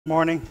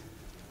Morning.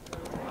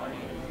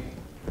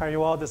 How are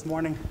you all this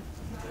morning?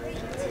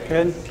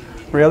 Good?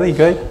 Really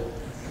good?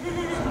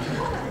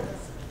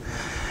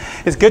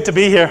 It's good to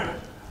be here.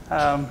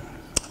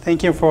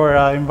 Thank you for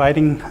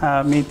inviting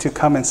me to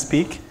come and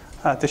speak,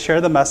 to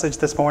share the message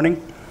this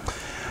morning.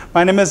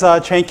 My name is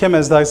Chang,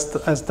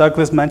 as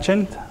Douglas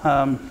mentioned.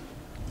 I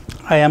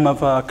am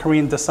of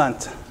Korean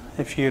descent,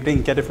 if you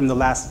didn't get it from the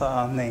last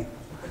name.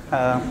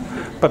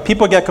 But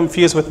people get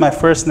confused with my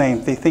first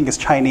name. They think it's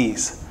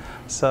Chinese.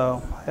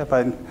 So if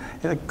I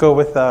go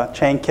with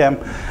Chang Kim,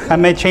 I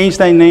may change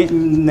that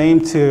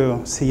name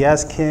to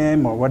CS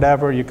Kim or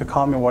whatever. You could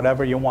call me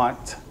whatever you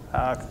want.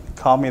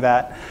 Call me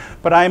that.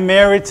 But I'm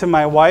married to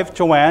my wife,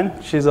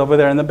 Joanne. She's over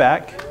there in the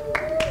back.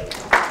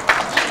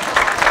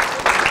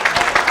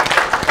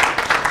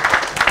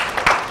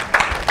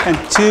 And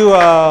two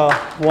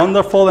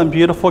wonderful and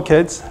beautiful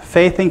kids,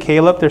 Faith and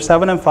Caleb. They're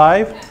 7 and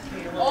 5.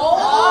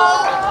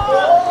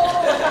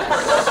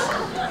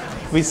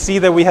 We see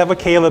that we have a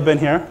Caleb in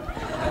here.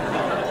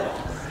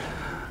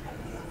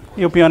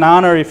 It'll be an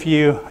honor if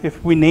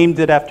we named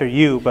it after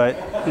you, but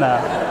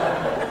no.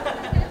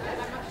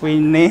 We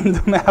named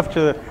them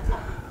after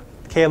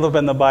Caleb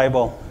in the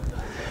Bible.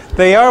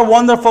 They are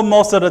wonderful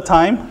most of the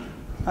time,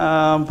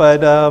 but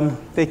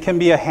they can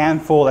be a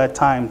handful at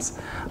times.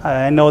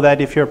 I know that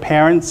if you're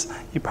parents,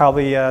 you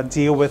probably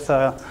deal with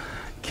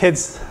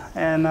kids,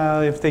 and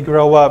if they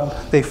grow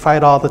up, they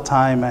fight all the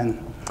time,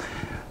 and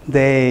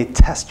they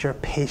test your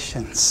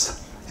patience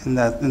in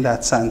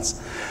that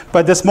sense.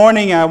 But this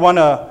morning, I want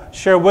to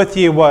share with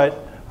you what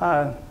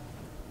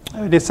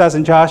it says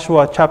in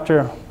Joshua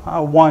chapter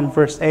 1,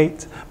 verse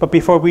 8. But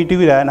before we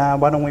do that,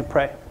 why don't we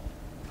pray?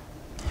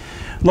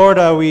 Lord,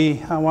 I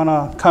want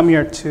to come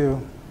here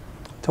to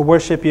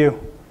worship you,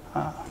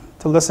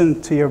 to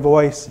listen to your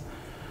voice,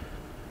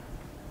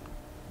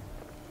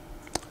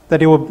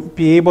 that it will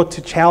be able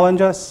to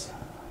challenge us,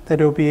 that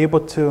it will be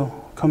able to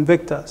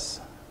convict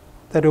us,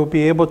 that it will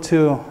be able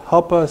to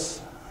help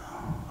us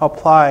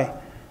apply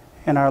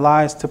in our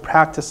lives to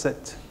practice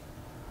it,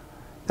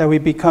 that we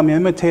become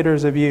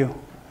imitators of you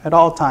at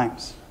all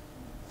times,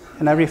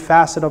 in every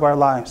facet of our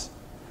lives.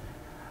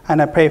 And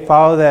I pray,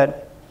 Father,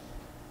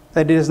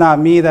 that it is not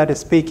me that is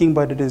speaking,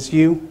 but it is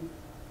you,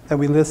 that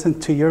we listen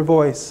to your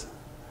voice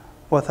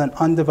with an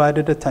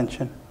undivided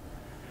attention.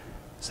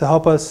 So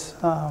help us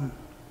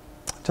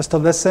just to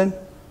listen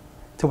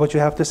to what you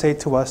have to say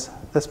to us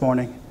this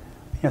morning.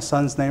 In your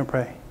Son's name we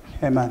pray.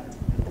 Amen.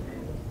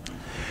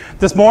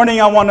 This morning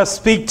I want to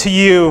speak to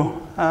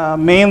you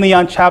mainly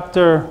on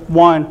chapter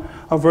 1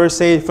 of verse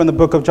 8 from the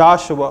book of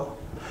Joshua.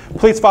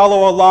 Please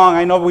follow along.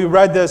 I know we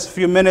read this a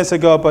few minutes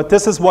ago, but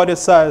this is what it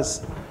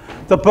says.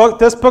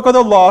 This book of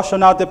the law shall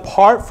not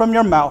depart from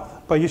your mouth,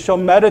 but you shall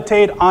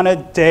meditate on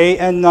it day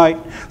and night,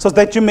 so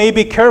that you may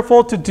be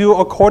careful to do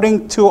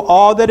according to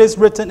all that is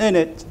written in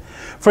it.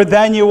 For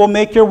then you will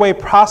make your way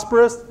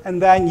prosperous,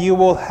 and then you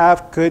will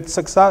have good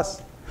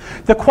success.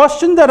 The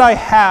question that I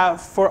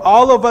have for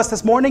all of us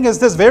this morning is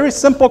this very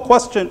simple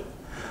question.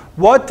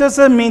 What does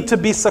it mean to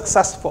be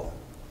successful?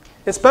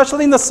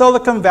 Especially in the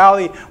Silicon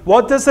Valley,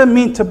 what does it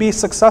mean to be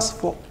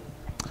successful?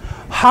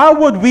 How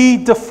would we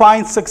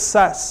define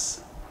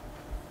success?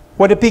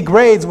 Would it be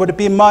grades? Would it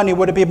be money?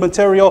 Would it be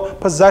material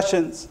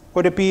possessions?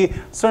 Would it be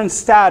certain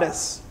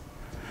status?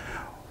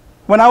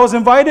 When I was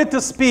invited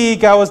to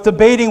speak, I was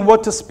debating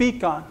what to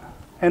speak on.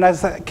 And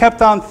as I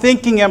kept on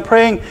thinking and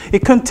praying,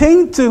 it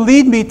continued to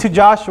lead me to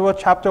Joshua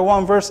chapter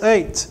 1, verse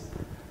 8.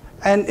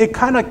 And it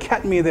kind of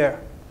kept me there.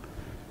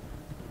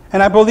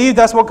 And I believe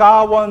that's what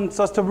God wants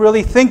us to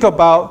really think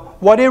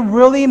about, what it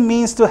really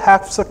means to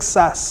have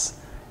success.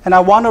 And I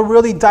want to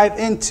really dive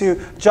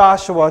into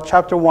Joshua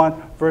chapter 1,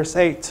 verse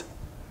 8.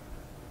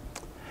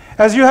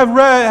 As you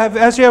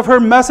have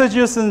heard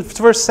messages in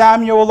 1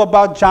 Samuel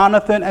about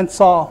Jonathan and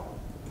Saul,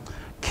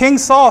 King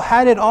Saul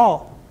had it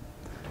all.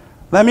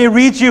 Let me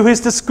read you his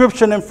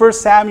description in 1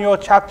 Samuel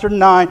chapter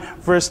 9,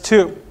 verse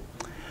 2.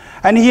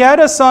 And he had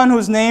a son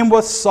whose name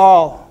was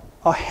Saul,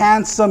 a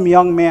handsome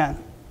young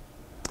man.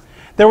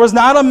 There was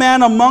not a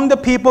man among the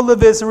people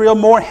of Israel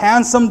more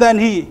handsome than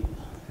he.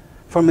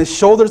 From his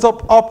shoulders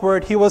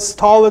upward, he was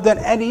taller than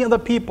any of the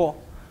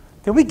people.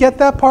 Did we get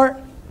that part?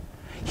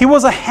 He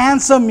was a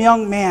handsome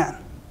young man.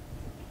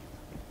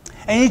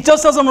 And he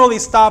just doesn't really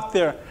stop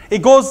there.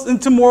 It goes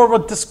into more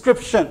of a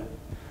description.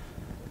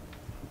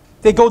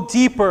 They go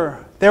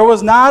deeper. There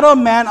was not a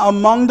man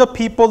among the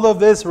people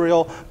of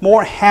Israel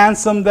more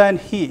handsome than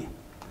he.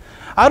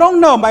 I don't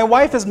know. My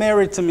wife is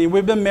married to me.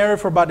 We've been married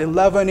for about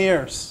 11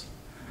 years.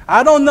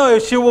 I don't know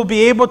if she will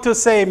be able to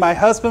say, my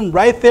husband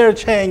right there,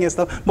 Chang, is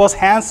the most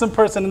handsome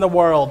person in the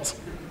world.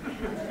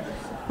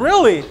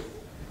 Really?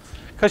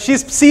 Because she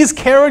sees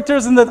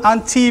characters on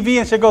TV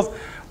and she goes,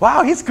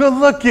 wow, he's good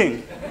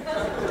looking.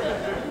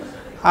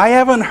 I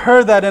haven't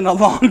heard that in a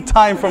long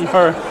time from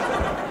her,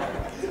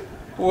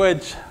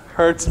 which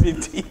hurts me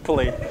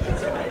deeply.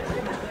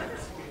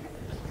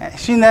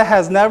 She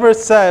has never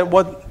said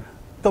what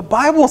the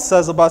Bible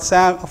says about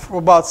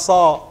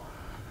Saul,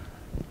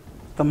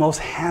 the most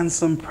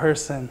handsome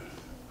person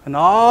in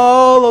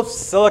all of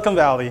Silicon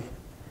Valley.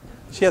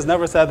 She has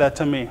never said that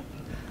to me.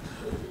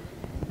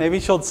 Maybe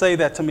she'll say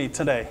that to me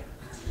today.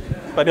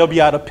 But it'll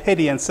be out of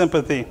pity and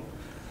sympathy.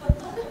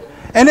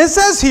 And it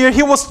says here,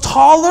 he was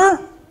taller,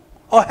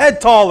 a head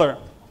taller.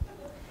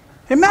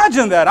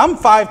 Imagine that. I'm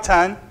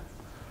 5'10".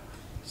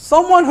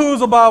 Someone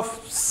who's about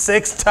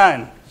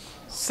 6'10",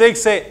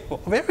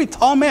 6'8", a very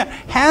tall man.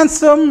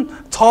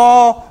 Handsome,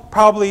 tall,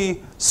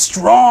 probably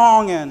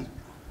strong and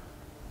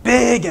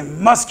big and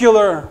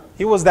muscular.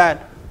 He was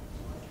that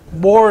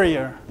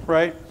warrior,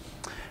 right?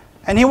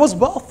 And he was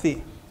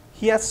wealthy.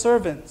 He had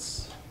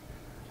servants.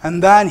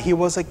 And then he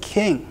was a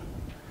king.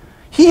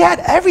 He had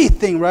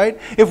everything, right?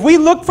 If we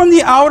look from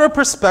the outer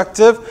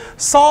perspective,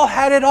 Saul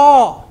had it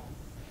all.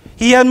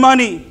 He had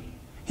money.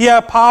 He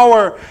had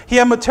power. He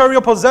had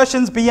material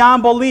possessions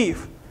beyond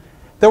belief.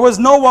 There was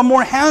no one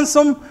more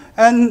handsome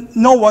and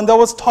no one that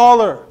was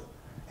taller.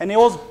 And he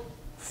was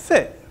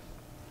fit.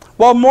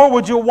 What more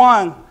would you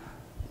want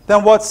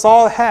than what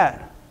Saul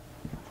had?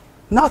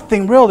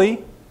 Nothing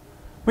really.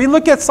 We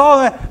look at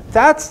Saul and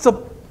that's the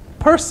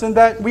person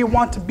that we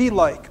want to be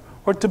like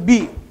or to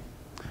be.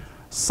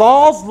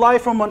 Saul's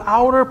life from an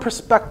outer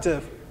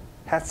perspective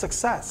had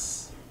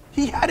success.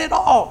 He had it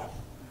all.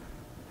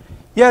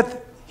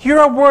 Yet, here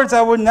are words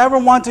I would never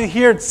want to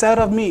hear said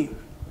of me.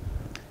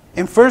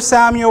 In 1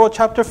 Samuel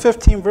chapter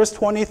 15, verse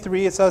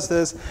 23, it says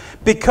this,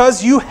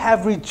 because you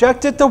have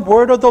rejected the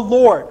word of the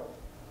Lord,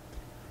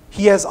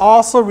 he has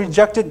also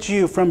rejected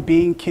you from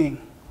being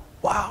king.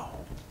 Wow.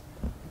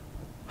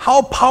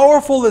 How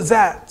powerful is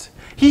that?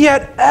 He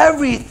had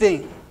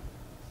everything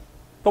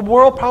the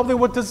world probably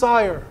would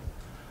desire.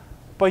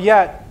 But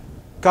yet,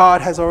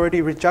 God has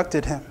already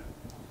rejected him.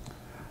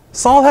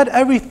 Saul had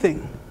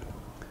everything,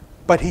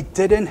 but he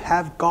didn't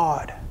have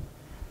God.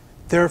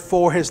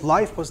 Therefore, his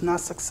life was not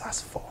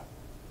successful.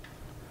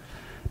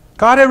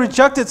 God had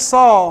rejected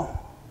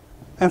Saul,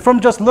 and from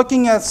just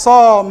looking at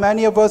Saul,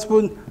 many of us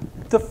would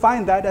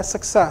define that as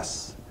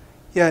success.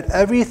 Yet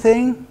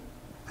everything,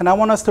 and I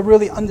want us to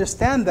really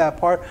understand that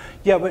part,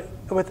 yet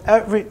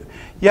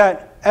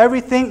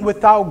everything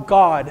without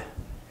God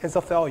is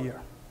a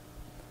failure.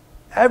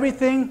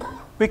 Everything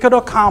we could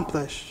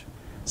accomplish,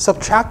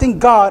 subtracting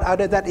God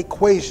out of that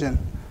equation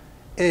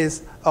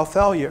is a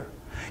failure.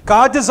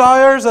 God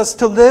desires us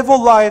to live a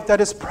life that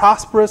is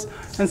prosperous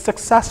and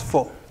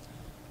successful.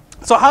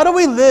 So how do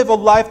we live a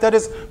life that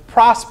is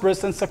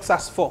prosperous and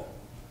successful?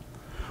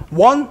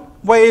 One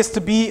way is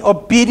to be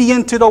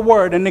obedient to the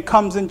word, and it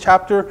comes in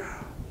chapter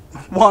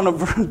 1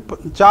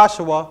 of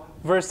Joshua,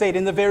 verse 8,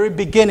 in the very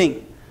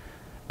beginning.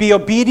 Be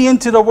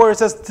obedient to the word. It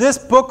says, this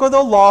book of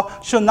the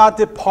law shall not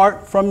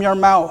depart from your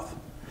mouth.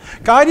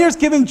 God here is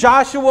giving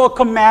Joshua a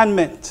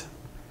commandment.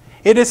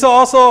 It is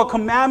also a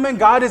commandment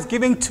God is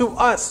giving to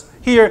us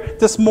here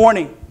this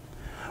morning.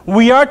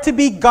 We are to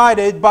be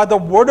guided by the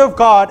word of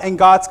God and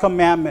God's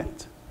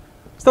commandment.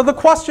 So the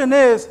question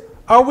is,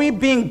 are we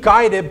being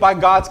guided by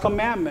God's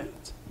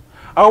commandment?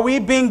 Are we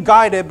being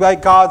guided by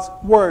God's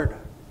word?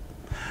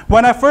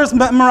 When I first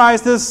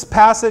memorized this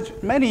passage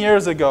many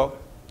years ago,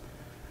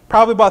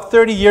 probably about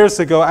 30 years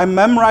ago, I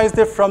memorized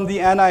it from the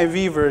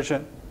NIV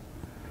version.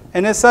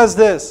 And it says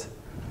this,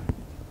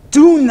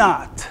 do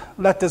not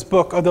let this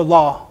book of the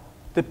law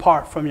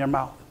depart from your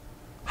mouth.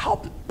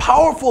 How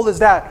powerful is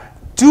that?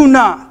 Do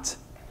not.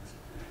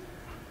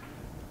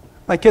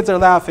 My kids are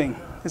laughing.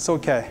 It's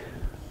okay.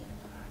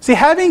 See,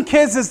 having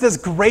kids is this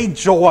great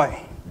joy.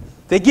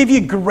 They give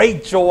you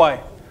great joy.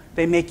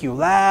 They make you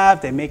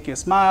laugh. They make you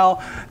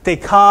smile. They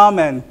come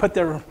and put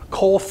their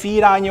cold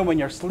feet on you when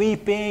you're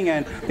sleeping,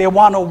 and they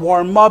want to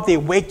warm up. They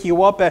wake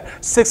you up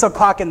at 6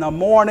 o'clock in the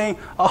morning.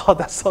 Oh,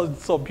 that's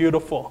so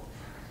beautiful,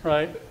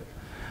 right?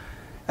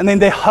 And then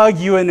they hug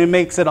you, and it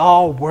makes it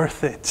all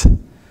worth it.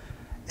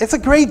 It's a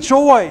great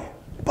joy.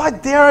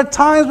 But there are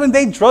times when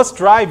they just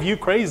drive you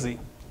crazy.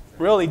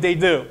 Really, they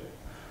do.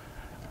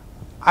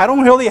 I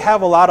don't really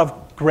have a lot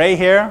of gray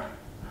hair,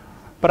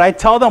 but I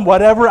tell them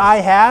whatever I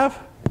have,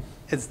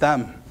 it's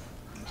them.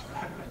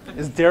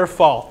 It's their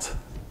fault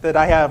that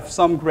I have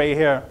some gray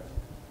hair.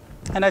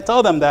 And I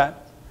tell them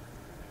that.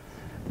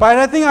 But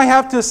I think I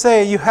have to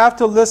say, you have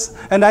to listen,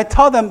 and I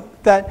tell them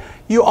that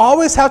you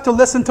always have to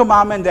listen to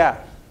mom and dad.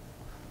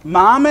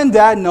 Mom and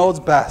dad knows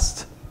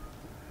best.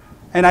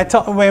 And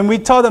when we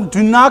tell them,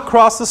 do not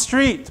cross the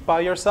street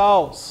by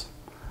yourselves.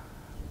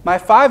 My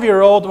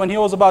 5-year-old, when he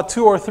was about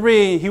 2 or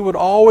 3, he would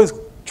always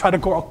try to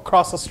go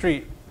across the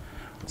street.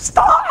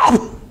 Stop!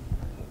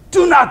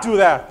 Do not do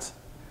that.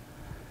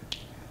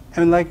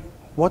 And like,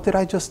 what did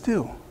I just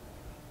do?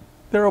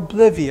 They're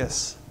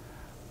oblivious.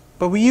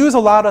 But we use a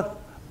lot of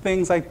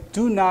things like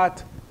do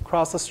not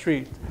cross the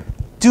street.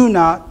 Do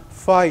not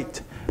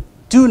fight.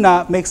 Do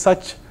not make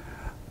such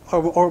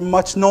or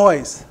much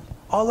noise.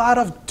 A lot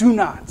of do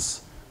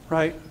nots,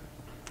 right?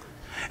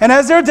 And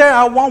as their dad,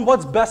 I want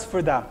what's best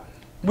for them.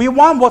 We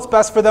want what's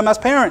best for them as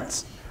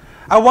parents.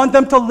 I want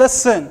them to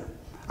listen.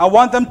 I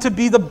want them to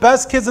be the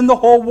best kids in the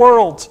whole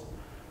world.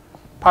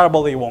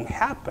 Probably won't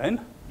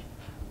happen,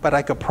 but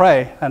I could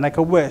pray and I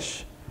could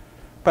wish.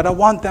 But I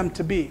want them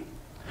to be.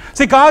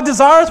 See, God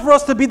desires for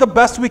us to be the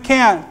best we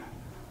can,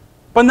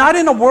 but not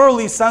in a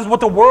worldly sense, what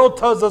the world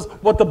tells us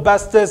what the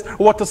best is, or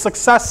what the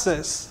success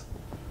is.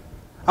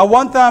 I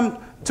want them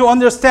to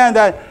understand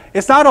that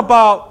it's not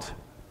about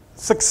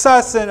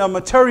success in a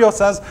material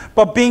sense,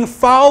 but being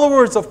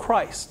followers of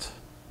Christ.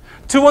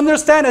 To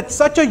understand at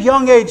such a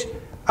young age,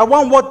 I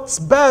want what's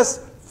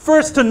best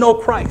first to know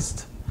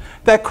Christ.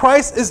 That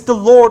Christ is the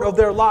Lord of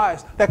their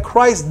lives. That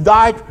Christ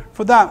died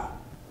for them.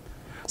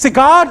 See,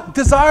 God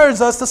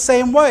desires us the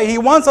same way. He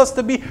wants us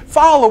to be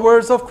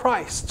followers of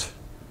Christ.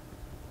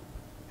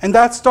 And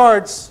that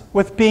starts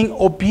with being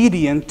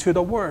obedient to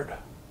the Word.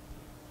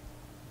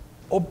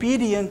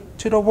 Obedient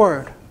to the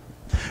Word.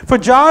 For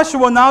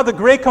Joshua, now the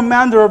great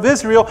commander of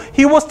Israel,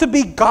 he was to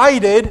be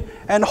guided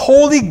and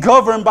wholly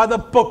governed by the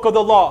book of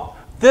the law.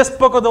 This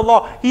book of the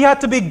law, he had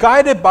to be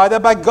guided by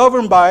that,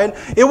 governed by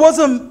it. It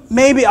wasn't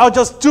maybe I'll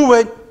just do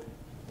it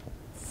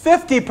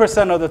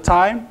 50% of the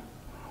time,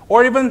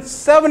 or even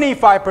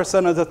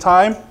 75% of the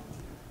time.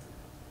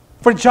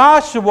 For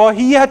Joshua,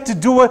 he had to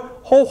do it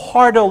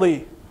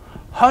wholeheartedly,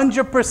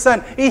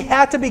 100%. He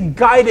had to be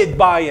guided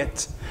by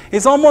it.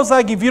 It's almost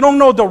like if you don't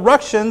know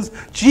directions,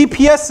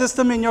 GPS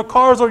system in your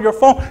cars or your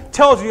phone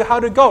tells you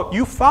how to go.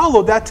 You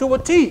follow that to a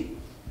T.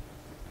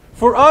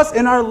 For us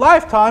in our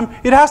lifetime,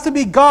 it has to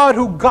be God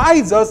who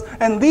guides us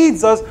and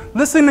leads us,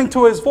 listening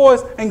to His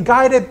voice and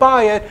guided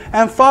by it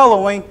and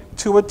following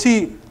to a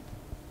T.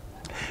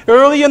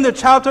 Early in the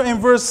chapter in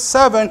verse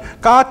 7,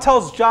 God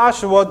tells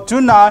Joshua,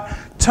 do not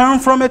turn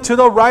from it to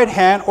the right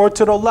hand or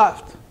to the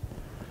left,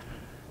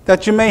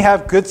 that you may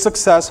have good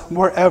success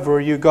wherever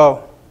you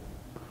go.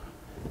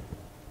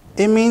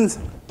 It means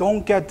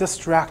don't get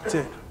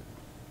distracted.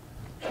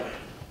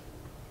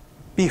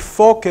 Be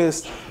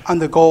focused on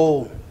the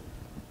goal.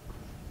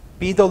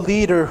 Be the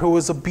leader who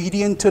is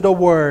obedient to the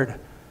Word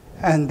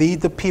and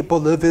lead the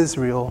people of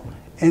Israel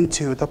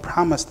into the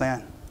promised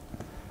land.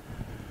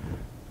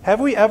 Have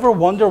we ever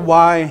wondered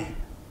why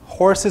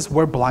horses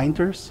wear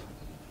blinders?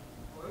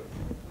 Horses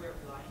wear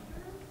blinders?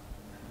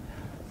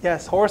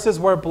 Yes, horses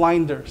wear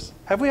blinders.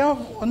 Have we ever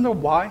wondered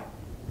why?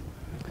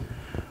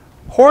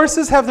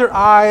 Horses have their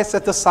eyes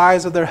at the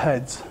sides of their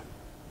heads,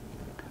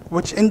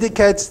 which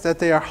indicates that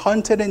they are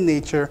hunted in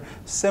nature,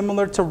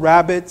 similar to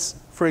rabbits,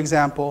 for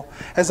example,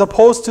 as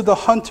opposed to the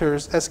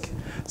hunters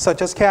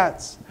such as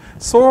cats.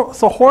 So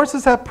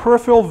horses have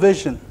peripheral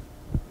vision,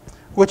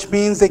 which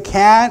means they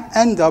can't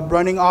end up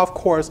running off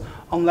course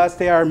unless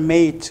they are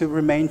made to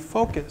remain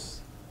focused.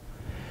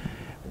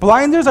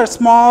 Blinders are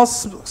small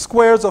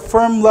squares of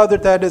firm leather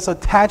that is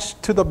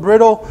attached to the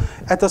bridle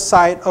at the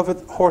side of a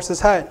horse's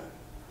head.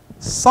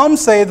 Some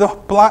say the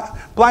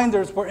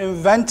blinders were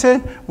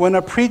invented when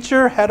a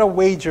preacher had a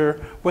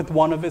wager with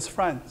one of his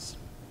friends.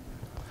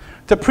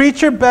 The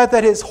preacher bet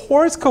that his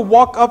horse could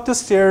walk up the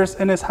stairs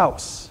in his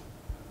house,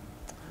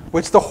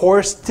 which the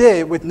horse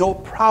did with no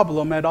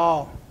problem at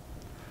all.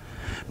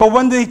 But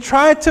when they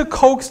tried to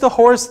coax the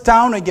horse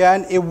down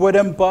again, it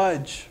wouldn't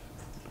budge.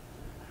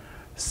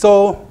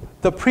 So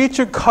the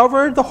preacher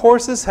covered the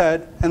horse's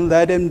head and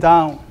let him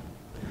down.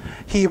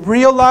 He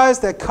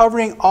realized that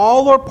covering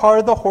all or part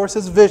of the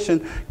horse's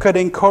vision could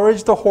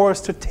encourage the horse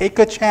to take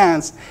a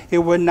chance it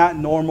would not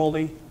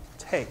normally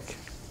take.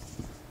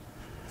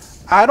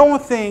 I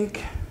don't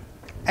think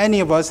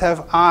any of us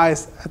have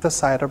eyes at the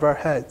side of our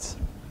heads,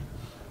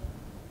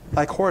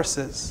 like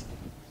horses,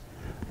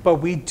 but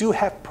we do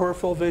have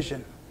peripheral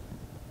vision.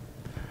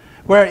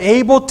 We're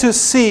able to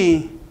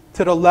see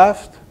to the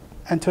left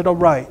and to the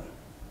right.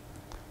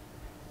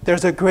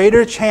 There's a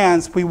greater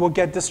chance we will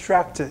get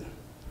distracted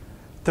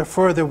the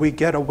further we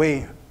get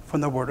away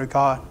from the Word of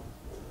God.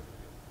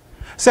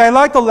 See, I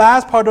like the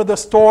last part of the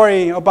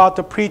story about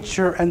the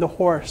preacher and the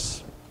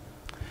horse.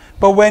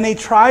 But when he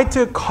tried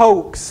to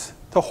coax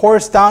the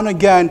horse down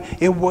again,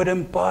 it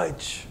wouldn't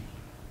budge.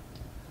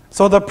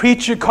 So the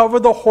preacher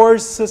covered the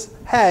horse's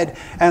head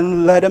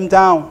and let him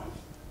down.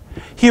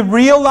 He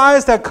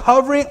realized that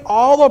covering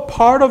all or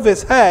part of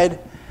his head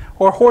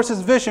or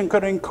horse's vision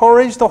could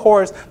encourage the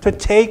horse to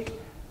take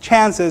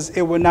chances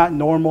it would not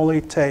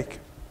normally take.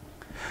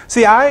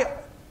 See, I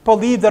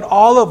believe that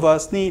all of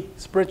us need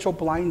spiritual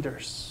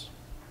blinders.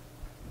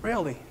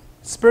 Really,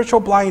 spiritual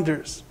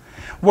blinders,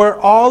 where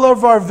all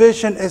of our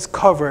vision is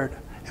covered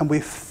and we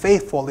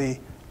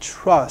faithfully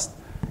trust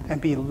and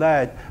be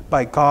led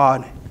by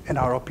God in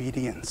our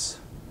obedience.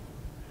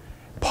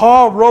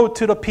 Paul wrote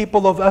to the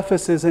people of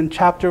Ephesus in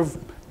chapter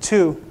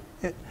 2,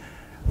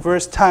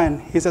 verse 10.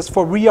 He says,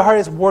 "For we are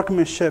His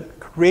workmanship,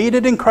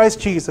 created in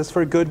Christ Jesus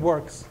for good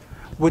works,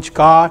 which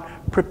God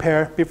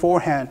prepared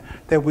beforehand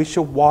that we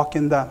should walk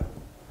in them."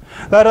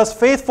 Let us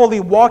faithfully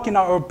walk in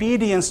our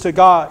obedience to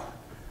God,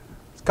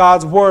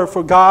 God's word,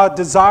 for God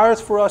desires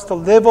for us to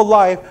live a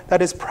life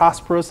that is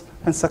prosperous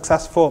and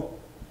successful.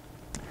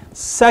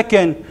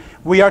 Second,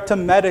 we are to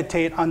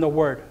meditate on the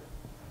word.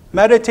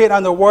 Meditate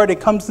on the word.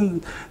 It comes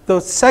in the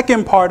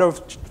second part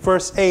of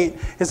verse 8.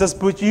 It says,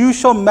 "But you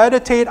shall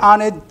meditate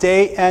on it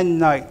day and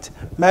night."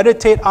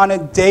 Meditate on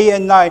it day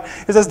and night.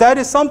 It says that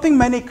is something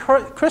many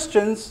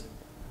Christians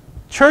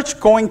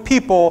church-going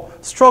people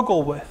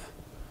struggle with,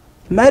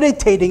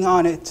 meditating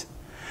on it.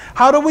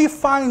 How do we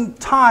find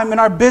time in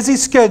our busy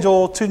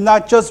schedule to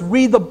not just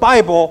read the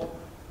Bible,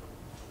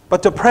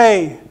 but to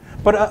pray,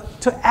 but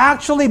to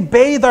actually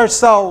bathe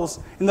ourselves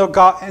in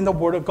the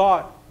Word of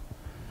God?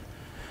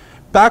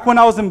 Back when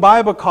I was in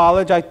Bible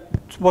college, I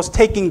was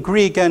taking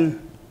Greek, and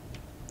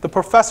the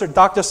professor,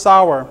 Dr.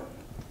 Sauer,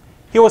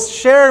 he was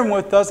sharing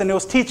with us, and he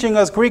was teaching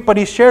us Greek, but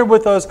he shared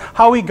with us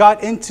how he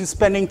got into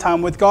spending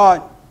time with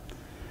God.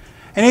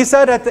 And he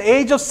said at the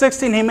age of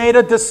 16, he made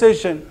a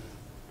decision.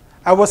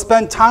 I will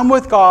spend time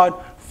with God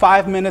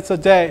 5 minutes a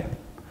day.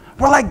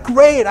 We're like,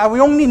 great, we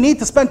only need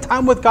to spend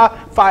time with God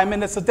 5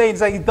 minutes a day.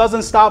 He's like, he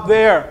doesn't stop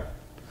there.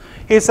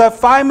 He said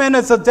 5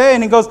 minutes a day,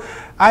 and he goes,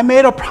 I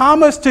made a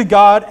promise to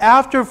God,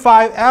 after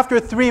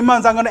 3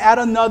 months, I'm going to add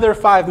another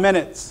 5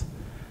 minutes.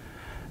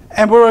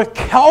 And we were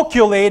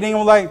calculating,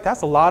 we're like,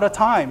 that's a lot of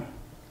time.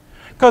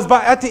 Because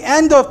at the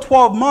end of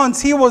 12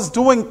 months, he was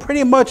doing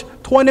pretty much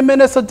 20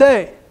 minutes a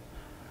day.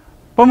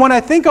 But when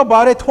I think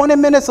about it, 20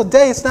 minutes a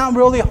day, it's not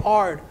really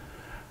hard.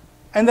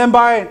 And then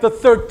by the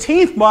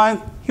 13th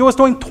month, he was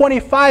doing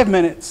 25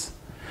 minutes.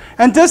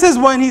 And this is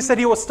when he said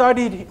he was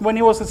started when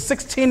he was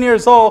 16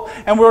 years old,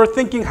 and we were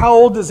thinking, how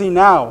old is he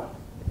now?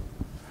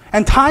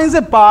 And times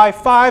it by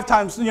 5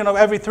 times,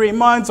 every 3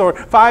 months, or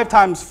 5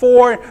 times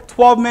 4,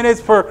 12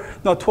 minutes for,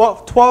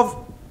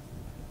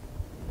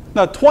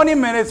 20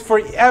 minutes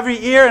for every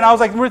year. And I was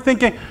like, we're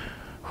thinking,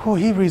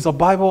 he reads the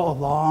Bible a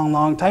long,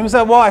 long time. He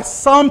said, well, at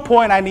some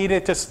point I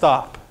needed to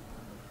stop.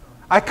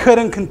 I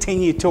couldn't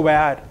continue to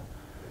add.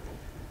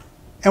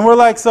 And we're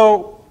like,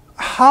 so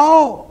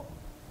how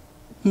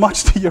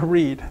much do you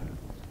read?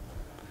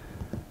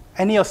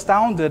 And he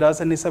astounded us,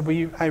 and he said,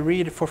 I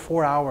read for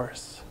 4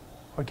 hours.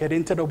 Or get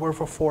into the Word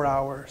for 4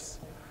 hours.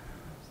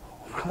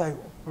 We're like,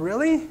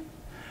 really?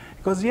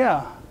 He goes,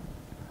 yeah.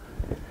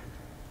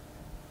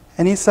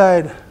 And he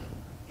said,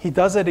 he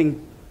does it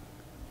in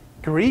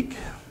Greek.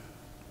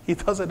 He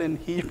does it in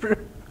Hebrew.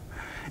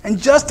 And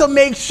just to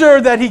make sure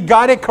that he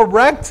got it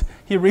correct,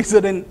 he reads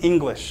it in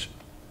English.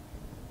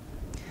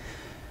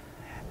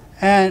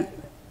 And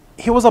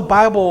he was a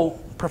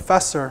Bible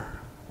professor.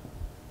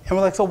 And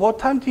we're like, so what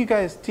time do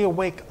you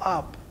wake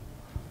up?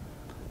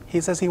 He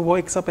says he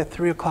wakes up at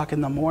 3 o'clock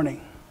in the morning.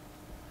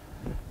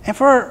 And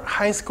for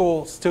high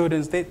school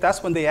students,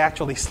 that's when they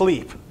actually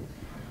sleep,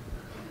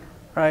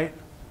 right?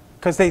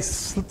 Because they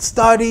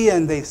study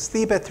and they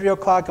sleep at 3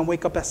 o'clock and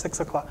wake up at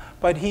 6 o'clock.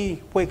 But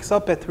he wakes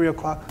up at 3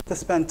 o'clock to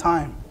spend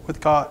time with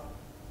God.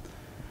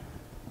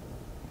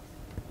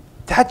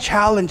 That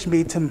challenged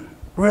me to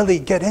really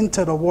get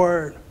into the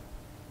Word,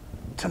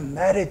 to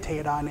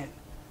meditate on it,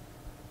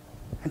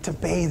 and to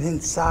bathe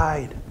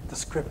inside the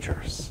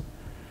Scriptures.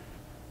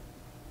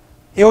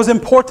 It was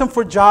important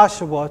for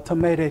Joshua to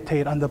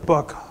meditate on the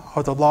book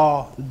of the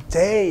law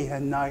day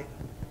and night.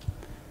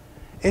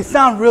 It's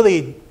not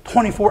really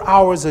 24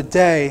 hours a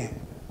day,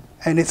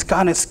 and it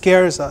kind of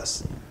scares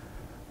us,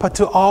 but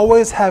to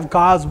always have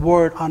God's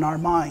Word on our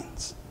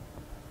minds.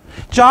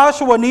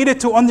 Joshua needed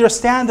to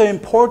understand the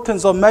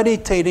importance of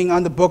meditating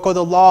on the book of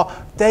the law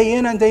day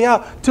in and day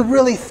out to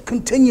really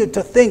continue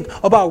to think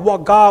about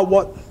what God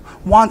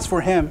wants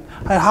for him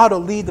and how to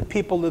lead the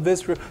people of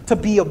Israel to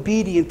be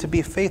obedient, to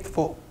be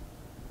faithful.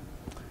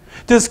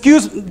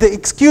 The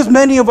excuse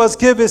many of us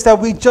give is that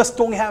we just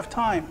don't have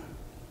time.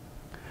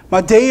 My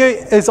day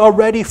is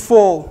already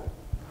full.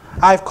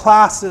 I have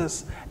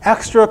classes,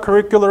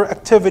 extracurricular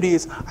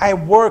activities. I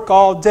work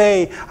all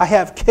day. I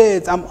have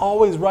kids. I'm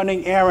always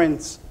running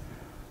errands.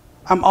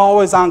 I'm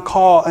always on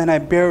call, and I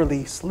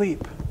barely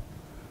sleep.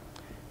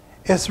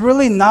 It's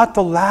really not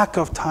the lack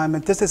of time,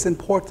 and this is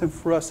important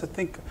for us to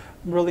think,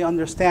 really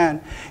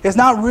understand. It's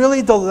not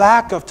really the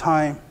lack of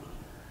time,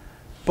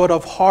 but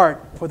of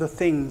heart for the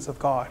things of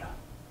God.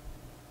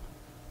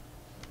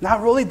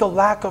 Not really the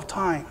lack of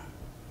time,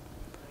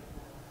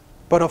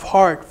 but of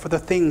heart for the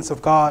things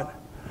of God.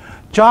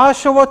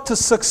 Joshua, to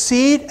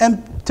succeed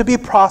and to be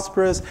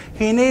prosperous,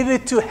 he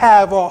needed to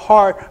have a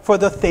heart for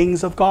the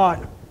things of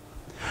God.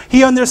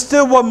 He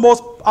understood what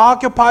most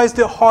occupies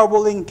the heart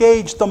will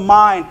engage the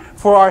mind,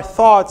 for our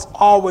thoughts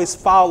always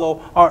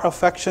follow our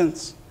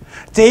affections.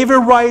 David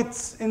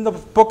writes in the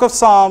book of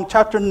Psalm,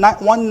 chapter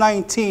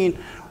 119,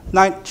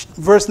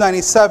 verse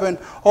 97,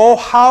 "Oh,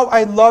 how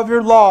I love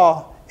your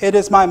law. It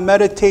is my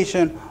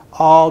meditation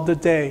all the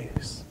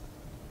days."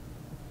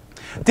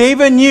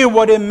 David knew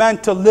what it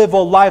meant to live a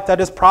life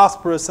that is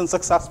prosperous and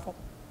successful.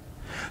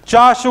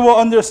 Joshua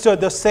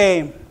understood the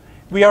same.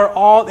 We are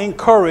all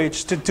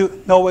encouraged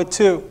to know it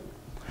too.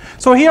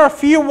 So here are a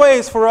few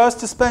ways for us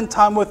to spend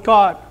time with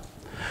God.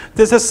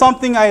 This is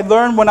something I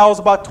learned when I was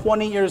about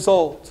 20 years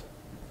old.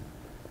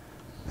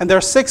 And there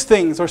are 6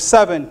 things, or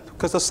 7,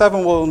 because the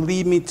 7 will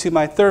lead me to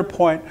my third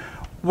point.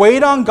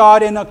 Wait on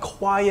God in a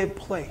quiet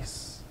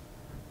place.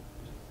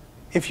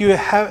 If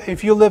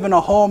you live in a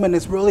home and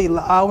it's really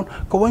loud,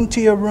 go into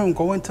your room,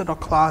 go into the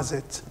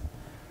closet.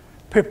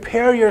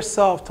 Prepare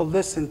yourself to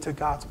listen to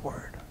God's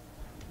word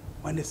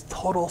when it's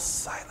total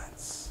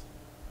silence.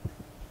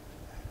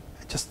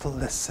 Just to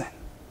listen.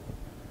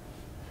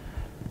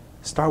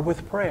 Start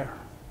with prayer.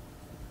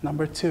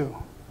 Number 2,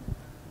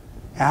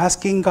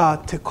 asking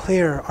God to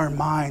clear our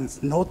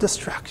minds, no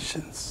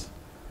distractions.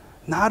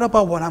 Not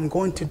about what I'm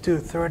going to do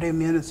 30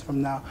 minutes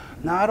from now,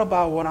 not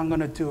about what I'm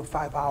going to do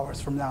 5 hours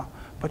from now,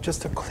 but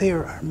just to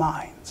clear our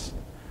minds.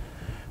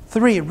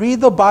 3,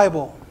 read the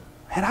Bible.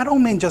 And I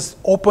don't mean just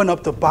open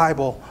up the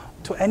Bible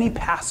to any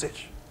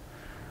passage.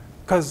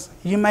 Because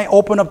you may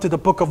open up to the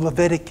book of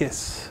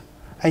Leviticus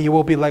and you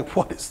will be like,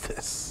 what is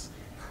this?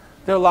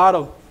 There are a lot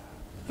of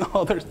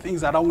other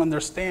things I don't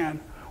understand.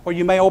 Or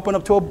you may open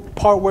up to a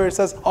part where it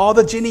says all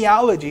the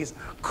genealogies.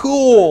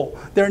 Cool.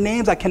 They're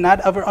names I cannot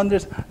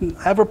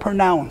ever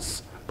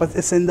pronounce, but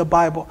it's in the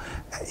Bible.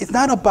 It's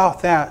not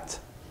about that.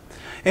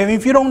 And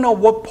if you don't know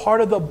what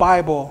part of the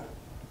Bible,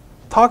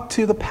 talk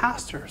to the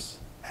pastors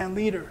and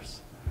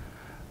leaders.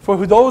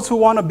 For those who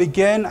want to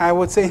begin, I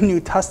would say New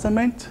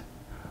Testament.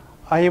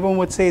 I even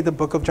would say the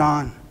book of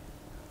John,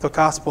 the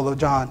Gospel of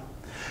John.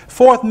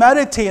 4th,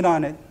 meditate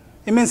on it.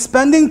 It means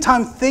spending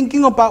time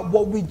thinking about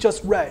what we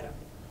just read.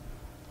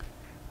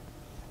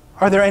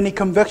 Are there any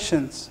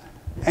convictions?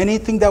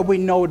 Anything that we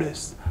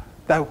noticed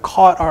that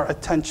caught our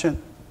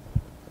attention?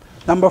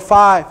 Number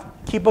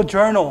 5, keep a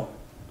journal.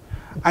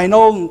 I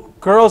know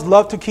girls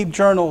love to keep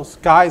journals.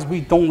 Guys,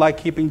 we don't like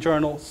keeping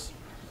journals.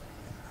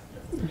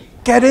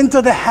 Get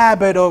into the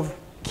habit of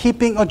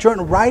keeping a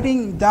journal,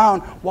 writing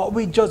down what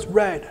we just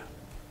read,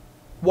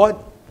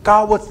 what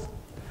God was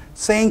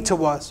saying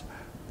to us,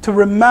 to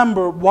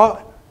remember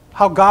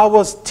how God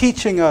was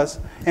teaching us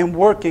and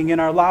working in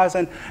our lives.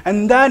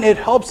 And then it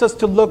helps us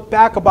to look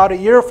back about a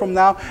year from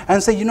now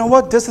and say, you know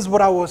what, this is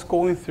what I was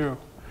going through,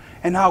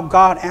 and how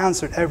God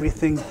answered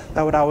everything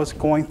that what I was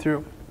going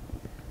through.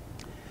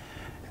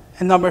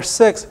 And number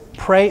 6,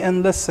 pray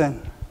and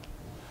listen.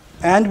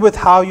 And with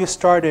how you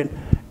started,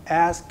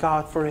 ask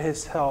God for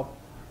His help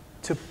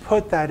to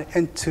put that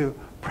into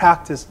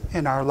practice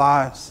in our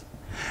lives.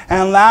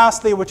 And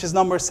lastly, which is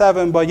number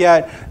 7, but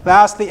yet,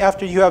 lastly,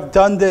 after you have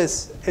done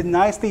this, it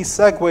nicely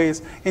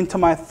segues into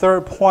my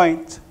 3rd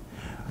point.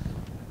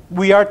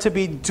 We are to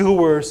be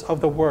doers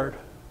of the word.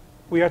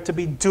 We are to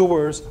be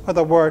doers of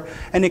the word.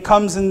 And it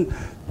comes in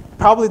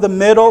probably the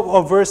middle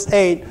of verse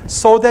 8,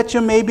 so that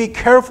you may be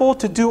careful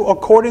to do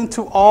according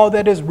to all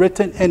that is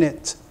written in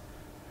it.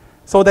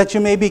 So that you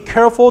may be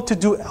careful to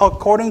do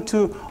according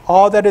to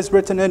all that is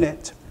written in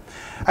it.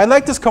 I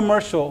like this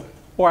commercial,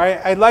 or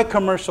I like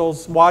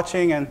commercials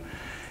watching, and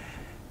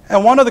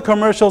one of the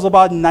commercials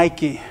about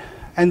Nike,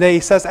 and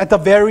it says at the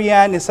very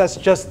end, it says,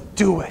 just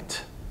do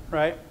it,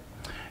 right?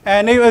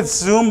 And it was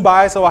zoomed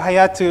by, so I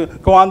had to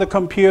go on the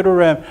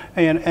computer,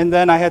 and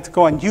then I had to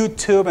go on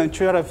YouTube and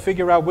try to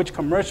figure out which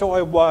commercial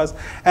it was.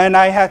 And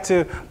I had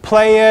to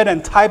play it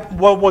and type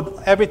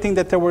what everything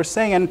that they were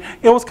saying. And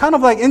it was kind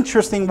of like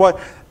interesting what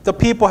the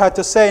people had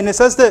to say. And it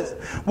says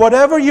this: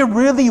 whatever you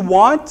really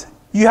want,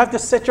 you have to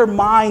set your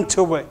mind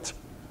to it.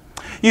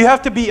 You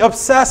have to be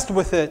obsessed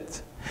with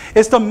it.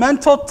 It's the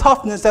mental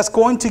toughness that's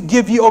going to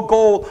give you a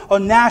goal, a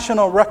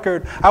national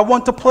record. I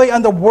want to play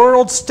on the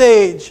world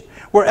stage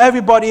where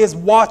everybody is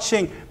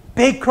watching,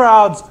 big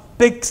crowds,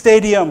 big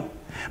stadium.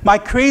 My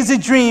crazy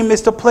dream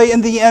is to play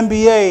in the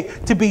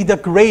NBA, to be the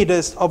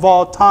greatest of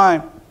all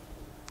time.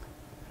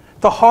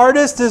 The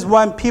hardest is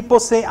when people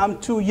say, I'm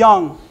too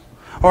young,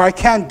 or I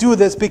can't do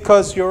this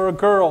because you're a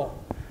girl.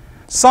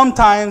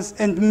 Sometimes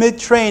in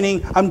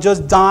mid-training, I'm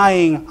just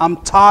dying, I'm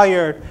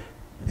tired.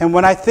 And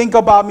when I think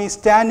about me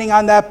standing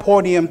on that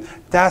podium,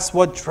 that's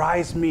what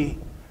drives me.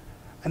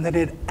 And then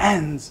it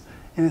ends,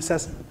 and it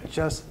says,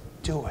 just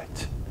do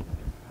it.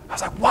 I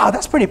was like, wow,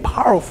 that's pretty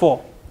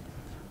powerful,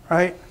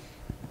 right?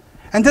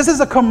 And this is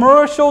a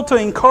commercial to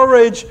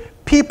encourage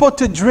people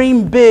to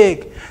dream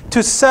big,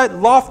 to set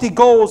lofty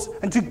goals,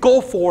 and to go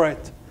for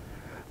it.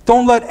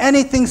 Don't let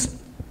anything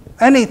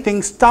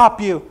stop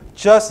you.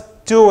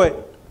 Just do it.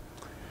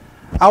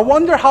 I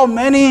wonder how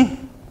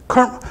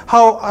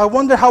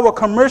a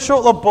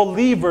commercial of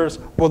believers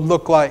would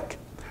look like.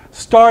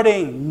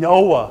 Starting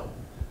Noah,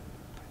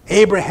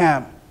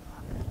 Abraham,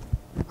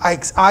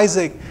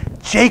 Isaac,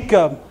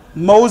 Jacob,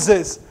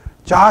 Moses,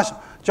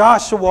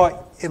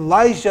 Joshua,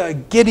 Elijah,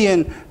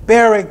 Gideon,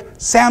 Barak,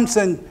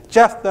 Samson,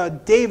 Jephthah,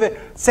 David,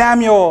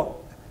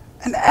 Samuel,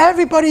 and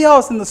everybody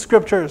else in the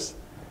scriptures.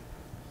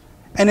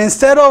 And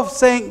instead of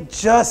saying,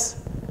 just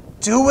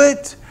do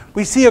it,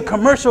 we see a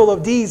commercial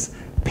of these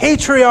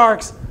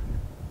patriarchs,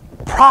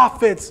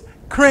 prophets,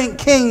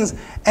 kings,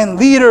 and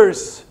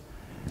leaders.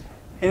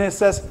 And it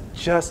says,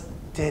 just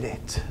did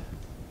it.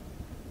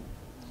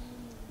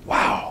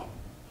 Wow.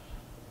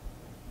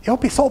 It would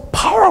be so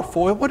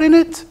powerful, wouldn't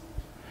it?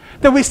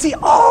 That we see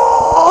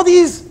all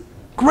these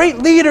great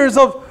leaders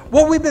of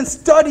what we've been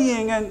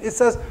studying, and it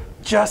says,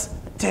 just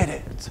did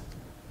it.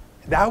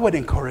 That would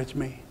encourage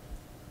me.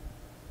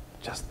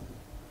 Just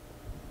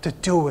to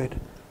do it,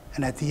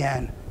 and at the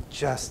end,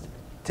 just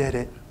did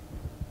it.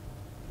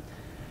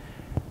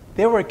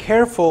 They were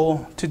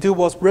careful to do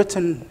what's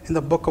written in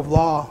the book of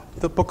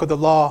the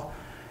law,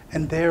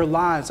 and their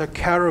lives are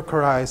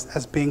characterized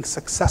as being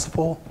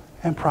successful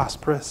and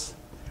prosperous.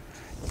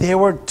 They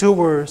were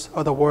doers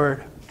of the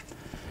word.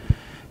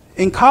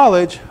 In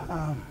college,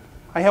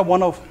 I had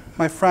one of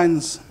my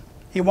friends,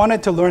 he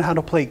wanted to learn how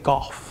to play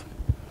golf.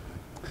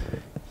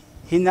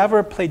 He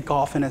never played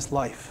golf in his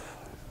life.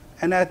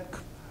 And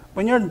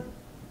when you're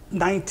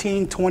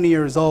 19, 20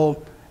 years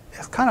old,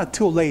 it's kind of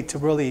too late to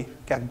really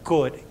get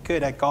good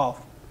at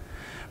golf.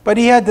 But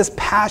he had this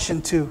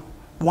passion to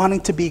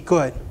wanting to be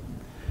good.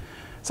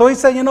 So he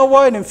said, you know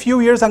what, in a few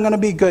years I'm going to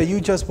be good.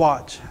 You just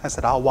watch. I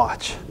said, I'll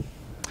watch.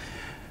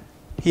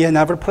 He had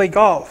never played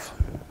golf.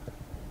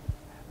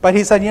 But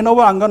he said, you know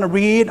what, I'm going to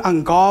read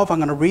on golf. I'm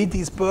going to read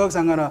these books.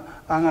 I'm going to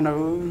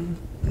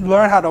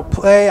learn how to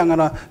play. I'm going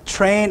to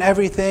train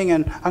everything.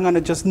 And I'm going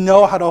to just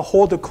know how to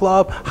hold the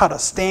club, how to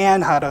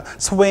stand, how to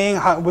swing,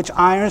 which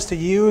irons to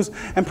use,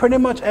 and pretty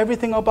much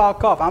everything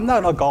about golf. I'm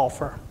not a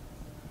golfer.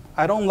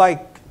 I don't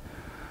like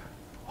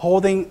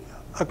holding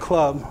a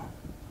club,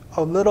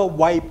 a little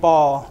white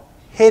ball,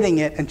 hitting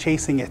it and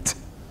chasing it,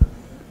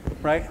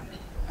 right?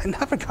 I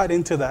never got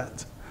into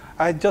that.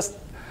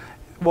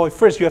 Well,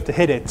 first you have to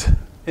hit it.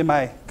 It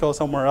might go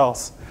somewhere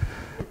else.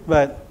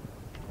 But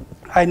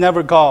I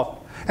never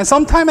golfed. And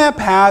some time had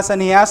passed and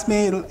he asked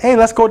me, hey,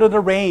 let's go to the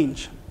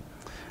range.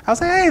 I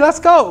was like, hey, let's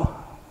go.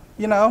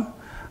 You know,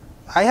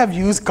 I have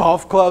used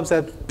golf clubs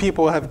that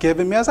people have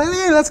given me. I was like,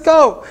 hey, let's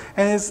go.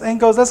 And he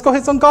goes, let's go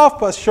hit some golf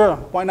balls. Sure,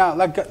 why not?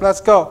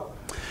 Let's go.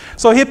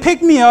 So he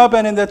picked me up,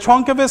 and in the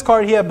trunk of his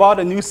car, he had bought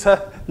a new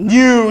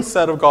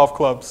set of golf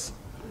clubs.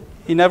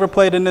 He never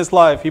played in his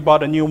life. He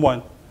bought a new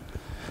one.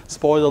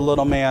 Spoiled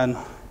little man.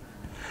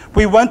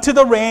 We went to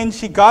the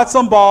range. He got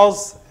some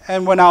balls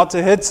and went out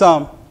to hit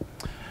some.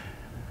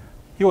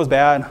 He was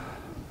bad.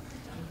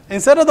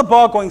 Instead of the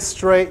ball going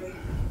straight,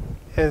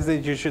 as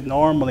you should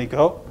normally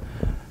go,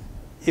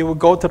 it would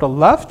go to the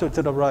left or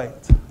to the right.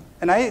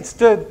 And I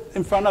stood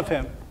in front of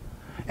him.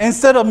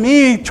 Instead of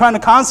me trying to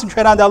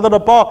concentrate on that little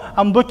ball,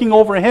 I'm looking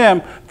over him,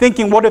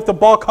 thinking, what if the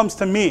ball comes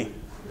to me?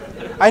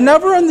 I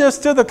never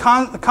understood the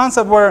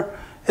concept where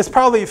it's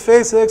probably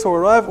physics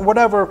or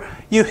whatever.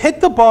 You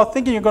hit the ball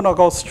thinking you're going to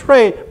go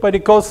straight, but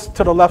it goes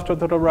to the left or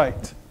to the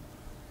right.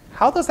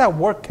 How does that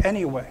work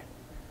anyway?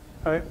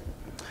 Right?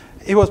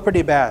 It was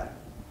pretty bad.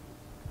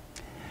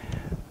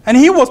 And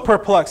he was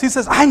perplexed. He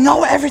says, I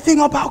know everything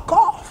about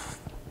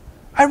golf.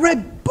 I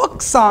read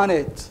books on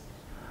it.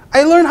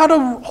 I learned how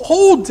to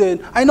hold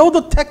it. I know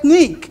the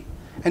technique.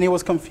 And he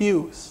was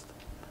confused.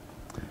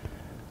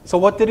 So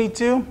what did he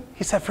do?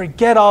 He said,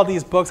 forget all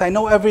these books. I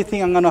know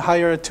everything. I'm going to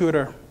hire a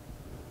tutor.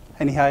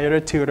 And he hired a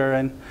tutor.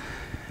 And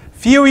a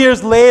few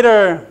years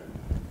later,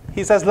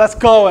 he says, let's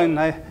go. And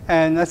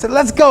I said,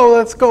 let's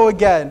go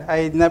again.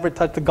 I never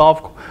touched the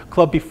golf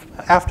club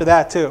after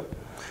that, too.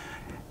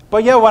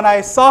 But yeah, when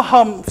I saw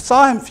him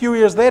a few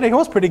years later, he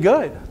was pretty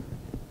good.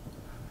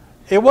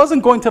 It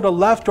wasn't going to the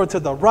left or to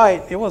the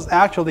right. It was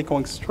actually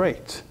going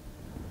straight.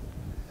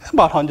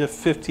 About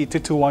 150 to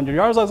 200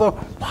 yards. I was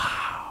like,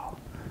 wow.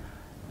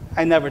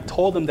 I never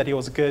told him that he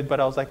was good, but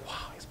I was like,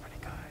 wow, he's pretty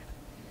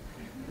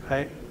good.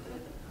 Right?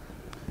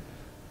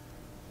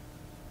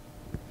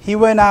 He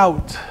went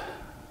out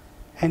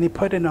and he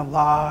put in a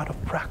lot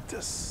of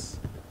practice.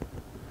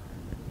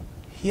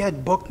 He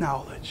had book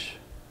knowledge,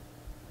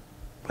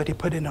 but he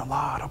put in a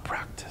lot of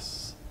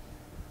practice.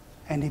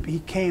 And he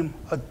became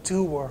a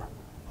doer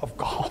of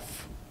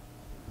golf.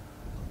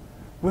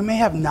 We may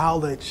have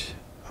knowledge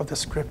of the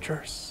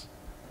scriptures,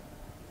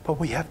 but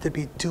we have to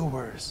be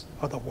doers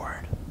of the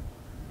word.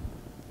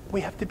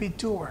 We have to be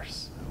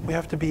doers. We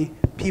have to be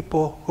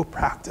people who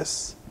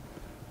practice.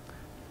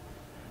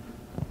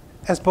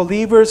 As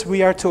believers,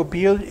 we are to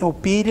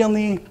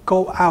obediently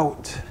go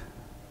out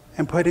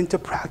and put into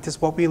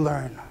practice what we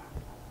learn.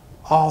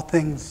 All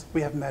things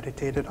we have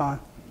meditated on.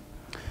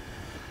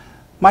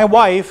 My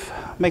wife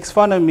makes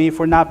fun of me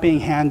for not being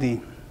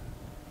handy.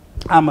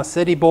 I'm a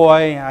city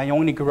boy. I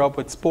only grew up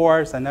with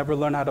sports. I never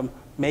learned how to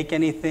make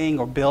anything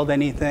or build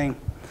anything.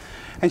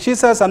 And she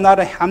says I'm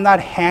not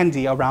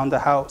handy around the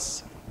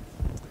house.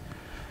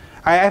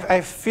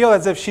 I feel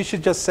as if she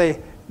should just say,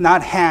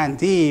 not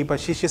handy, but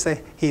she should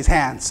say, he's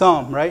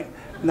handsome, right?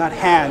 Not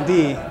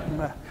handy,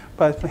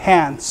 but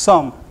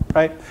handsome,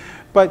 right?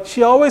 But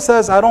she always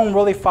says, I don't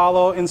really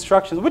follow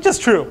instructions, which is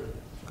true.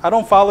 I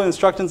don't follow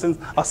instructions in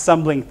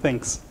assembling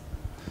things.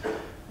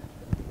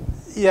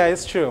 Yeah,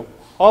 it's true.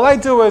 All I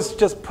do is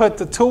just put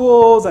the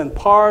tools and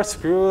parts,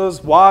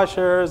 screws,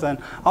 washers, and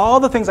all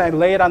the things I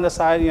laid on the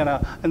side,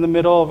 in the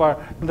middle of our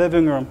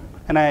living room.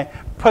 And I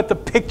put the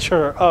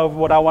picture of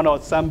what I want to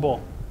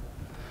assemble.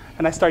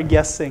 And I start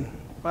guessing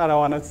what I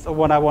want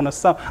to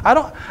assemble.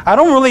 I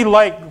don't really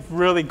like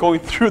going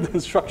through the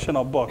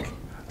instructional book.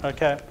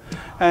 Okay?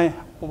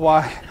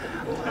 Why?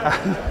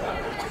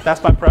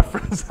 That's my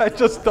preference. I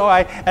just don't.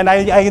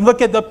 I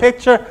look at the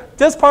picture.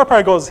 This part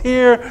goes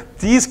here.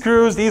 These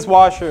screws, these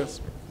washers.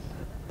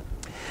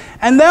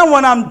 And then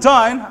when I'm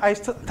done, I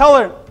tell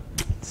her,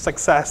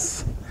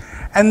 success.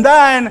 And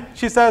then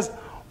she says,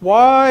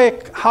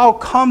 how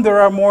come there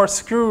are more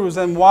screws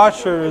and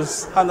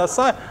washers on the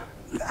side?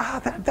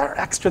 They're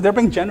extra. They're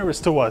being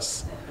generous to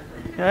us.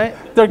 Right?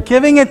 They're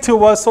giving it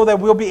to us so that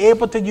we'll be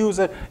able to use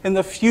it in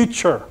the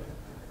future.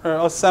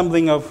 or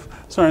assembling of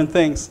certain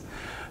things.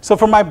 So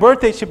for my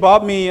birthday, she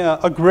bought me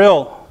a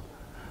grill.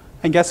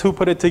 And guess who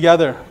put it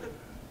together?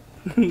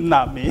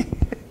 Not me.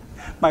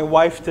 My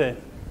wife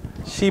did.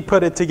 She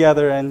put it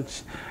together, and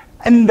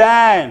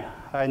then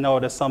I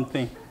noticed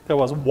something. There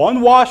was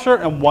one washer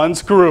and one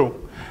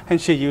screw,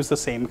 and she used the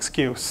same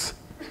excuse.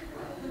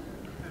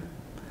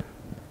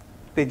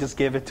 They just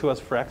gave it to us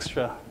for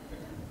extra.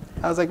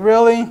 I was like,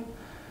 really?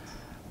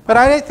 But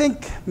I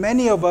think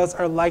many of us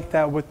are like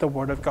that with the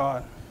Word of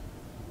God.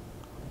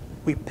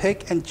 We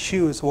pick and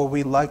choose what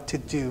we like to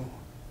do.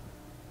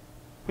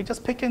 We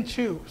just pick and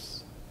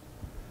choose.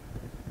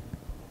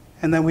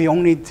 And then we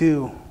only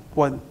do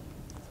what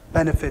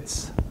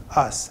benefits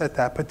us at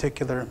that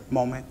particular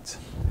moment.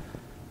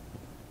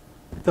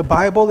 The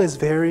Bible is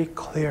very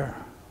clear.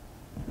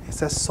 It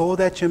says, so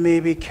that you may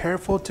be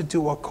careful to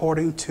do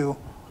according to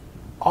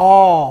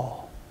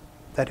all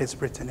that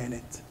is written in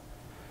it.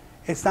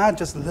 It's not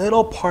just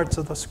little parts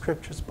of the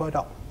scriptures, but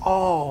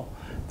all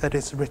that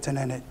is written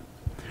in it.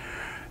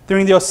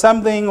 During the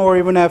assembling, or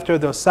even after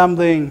the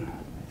assembling,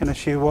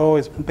 she will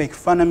always make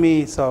fun of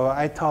me. So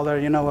I tell her,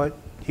 you know what?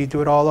 You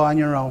do it all on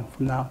your own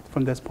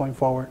from this point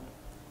forward.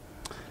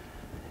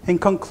 In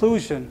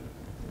conclusion,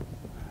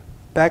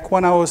 back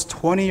when I was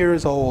 20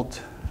 years old,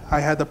 I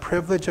had the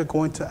privilege of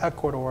going to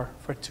Ecuador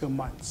for 2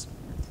 months.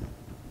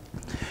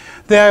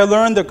 There I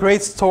learned the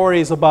great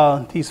stories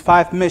about these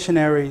 5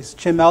 missionaries: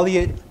 Jim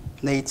Elliot,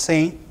 Nate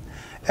Saint,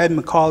 Ed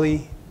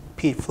McCauley,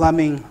 Pete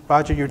Fleming,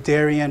 Roger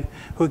Youderian,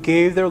 who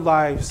gave their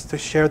lives to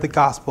share the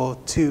gospel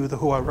to the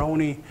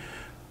Huaorani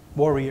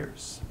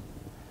warriors.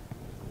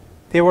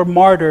 They were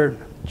martyred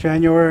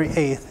January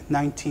 8th,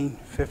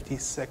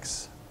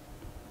 1956.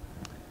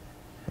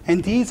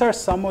 And these are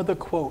some of the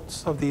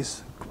quotes of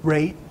these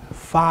great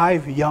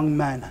 5 young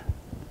men.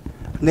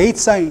 Nate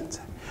Saint: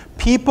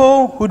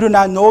 people who do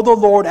not know the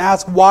Lord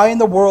ask why in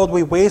the world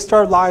we waste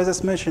our lives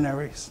as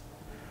missionaries.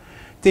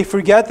 They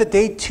forget that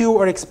they too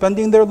are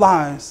expending their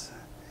lives,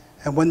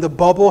 and when the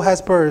bubble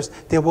has burst,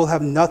 they will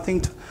have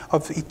nothing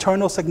of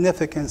eternal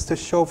significance to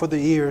show for the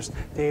years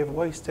they have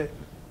wasted.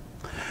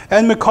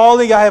 And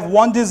McCauley: I have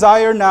one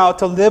desire now,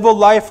 to live a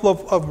life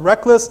of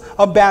reckless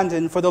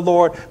abandon for the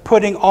Lord,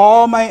 putting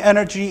all my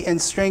energy and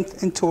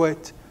strength into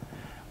it.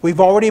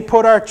 We've already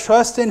put our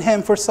trust in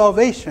Him for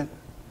salvation,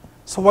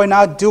 so why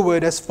not do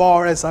it as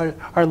far as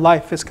our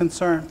life is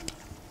concerned?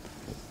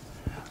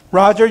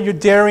 Roger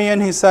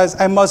Youderian, he says,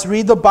 I must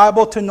read the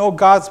Bible to know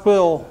God's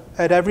will.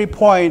 At every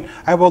point,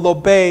 I will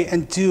obey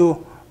and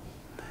do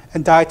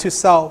and die to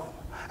self.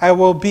 I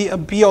will be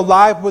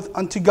alive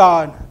unto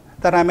God,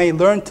 that I may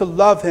learn to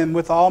love Him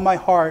with all my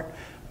heart,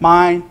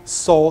 mind,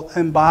 soul,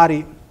 and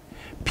body.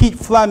 Pete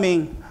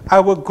Fleming: I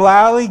would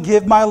gladly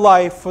give my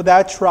life for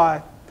that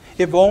tribe,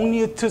 if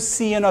only to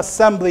see an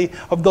assembly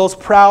of those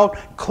proud,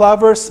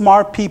 clever,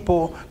 smart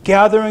people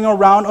gathering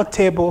around a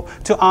table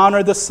to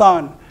honor the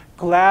Son.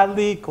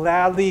 Gladly,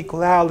 gladly,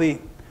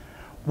 gladly.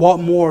 What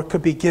more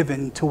could be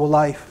given to a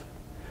life?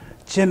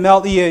 Jim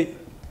Elliot: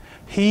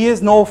 he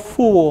is no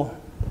fool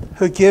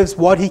who gives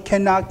what he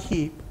cannot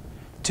keep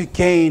to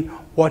gain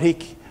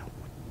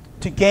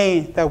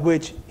that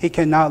which he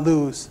cannot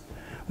lose.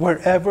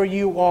 Wherever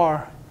you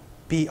are,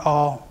 be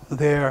all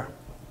there.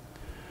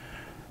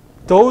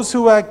 Those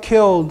who had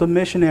killed the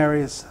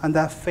missionaries on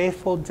that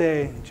faithful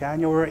day,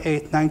 January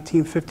 8,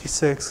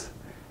 1956,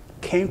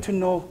 came to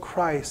know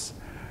Christ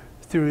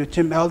through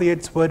Jim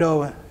Elliot's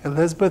widow,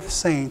 Elizabeth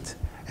Saint,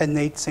 and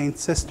Nate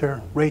Saint's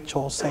sister,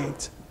 Rachel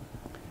Saint.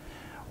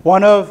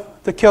 One of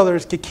the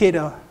killers,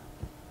 Kikita,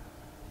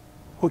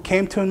 who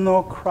came to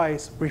know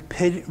Christ,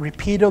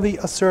 repeatedly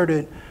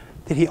asserted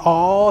that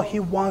all he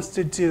wants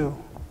to do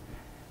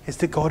is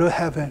to go to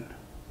heaven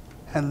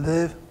and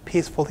live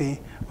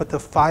peacefully with the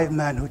 5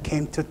 men who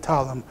came to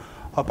tell him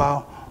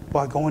about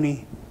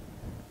Wagoni,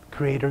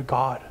 Creator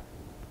God.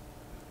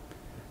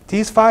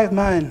 These 5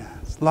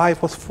 men's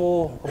life was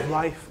full of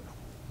life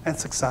and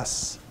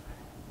success.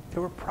 They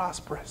were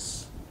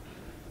prosperous.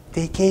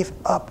 They gave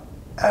up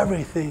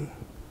everything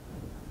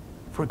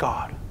for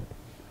God.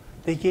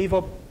 They gave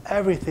up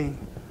everything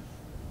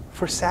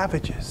for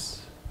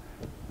savages.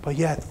 But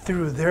yet,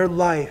 through their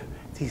life,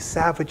 these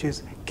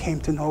savages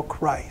came to know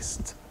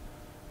Christ.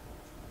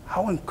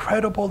 How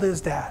incredible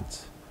is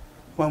that?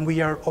 When we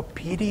are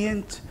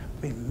obedient,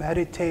 we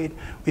meditate,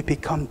 we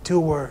become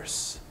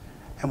doers,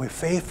 and we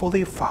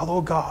faithfully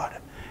follow God,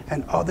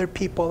 and other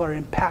people are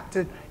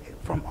impacted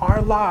from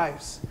our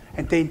lives,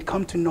 and they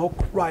come to know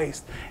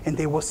Christ, and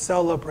they will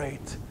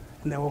celebrate,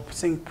 and they will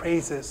sing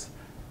praises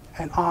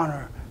and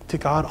honor to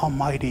God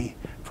Almighty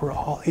for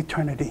all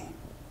eternity.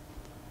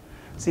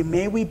 See,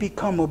 may we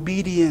become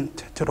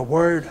obedient to the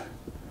Word,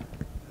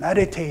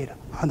 meditate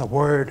on the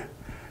Word,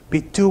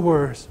 be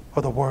doers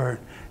of the Word,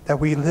 that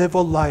we live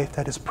a life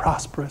that is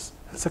prosperous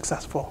and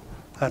successful.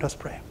 Let us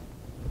pray.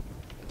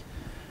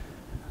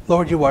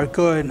 Lord, you are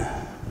good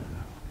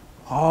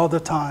all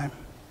the time.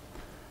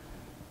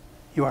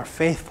 You are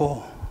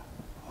faithful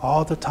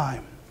all the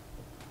time.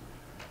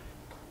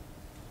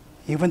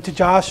 Even to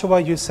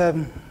Joshua, you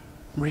said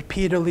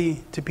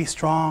repeatedly to be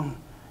strong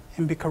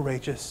and be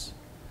courageous,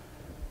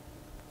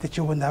 that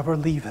you will never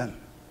leave him,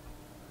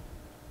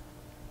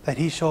 that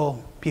he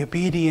shall be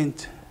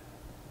obedient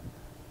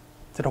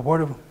to the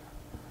word of,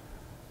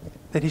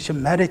 that he shall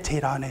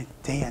meditate on it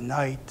day and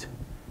night,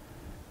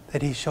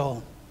 that he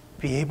shall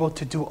be able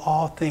to do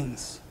all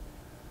things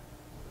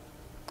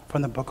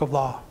from the book of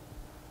law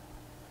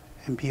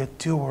and be a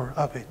doer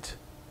of it.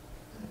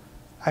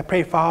 I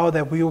pray, Father,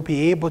 that we will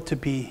be able to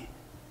be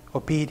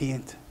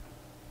obedient,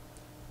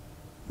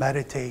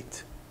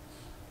 meditate,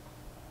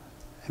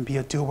 and be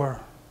a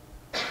doer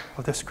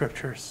of the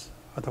scriptures,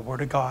 of the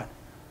word of God.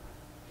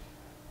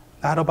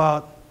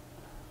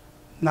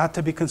 Not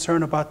to be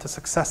concerned about the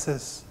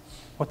successes,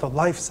 what the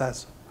life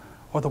says,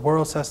 or the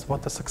world says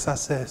what the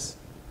success is,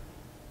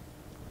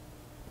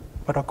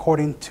 but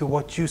according to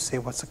what you say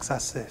what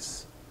success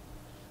is.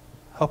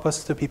 Help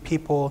us to be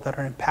people that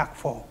are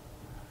impactful,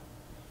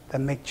 that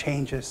make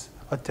changes,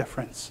 a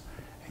difference.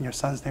 In your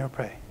Son's name we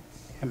pray.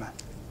 Amen.